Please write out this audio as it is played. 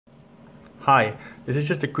Hi, this is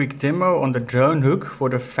just a quick demo on the Dronehook for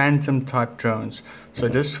the Phantom type drones. So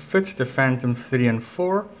this fits the Phantom 3 and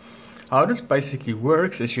 4. How this basically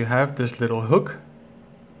works is you have this little hook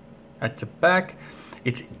at the back.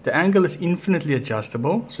 The angle is infinitely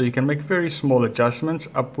adjustable, so you can make very small adjustments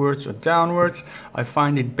upwards or downwards. I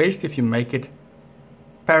find it best if you make it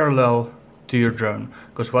parallel to your drone,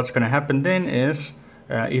 because what's going to happen then is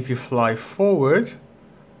if you fly forward,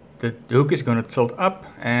 the hook is going to tilt up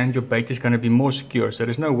and your bait is going to be more secure, so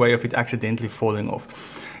there's no way of it accidentally falling off.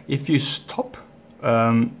 If you stop,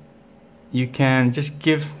 you can just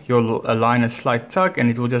give your line a slight tug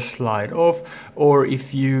and it will just slide off. Or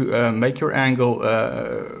if you make your angle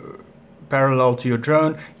parallel to your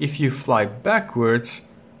drone, if you fly backwards,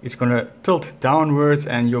 it's going to tilt downwards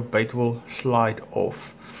and your bait will slide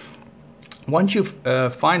off. Once you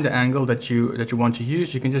find the angle that you want to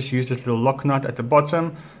use, you can just use this little lock nut at the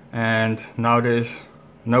bottom, and now there's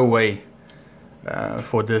no way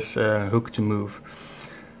for this hook to move.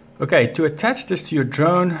 Okay, to attach this to your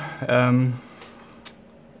drone,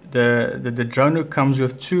 the drone hook comes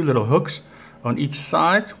with two little hooks on each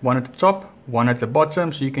side, one at the top, one at the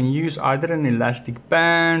bottom, so you can use either an elastic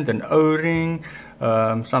band, an O-ring,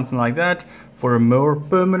 something like that. For a more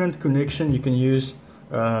permanent connection, you can use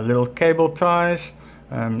little cable ties.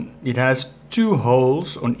 It has two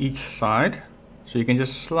holes on each side, so you can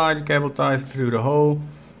just slide the cable tie through the hole,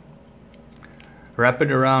 wrap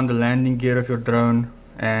it around the landing gear of your drone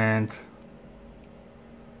and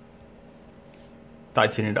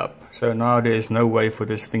tighten it up. So now there is no way for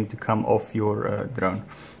this thing to come off your drone.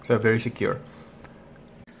 So very secure.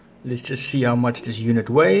 Let's just see how much this unit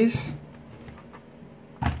weighs.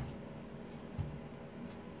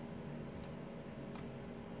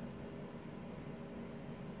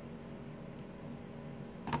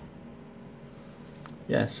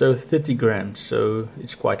 Yeah, so 30 grams, so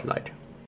it's quite light.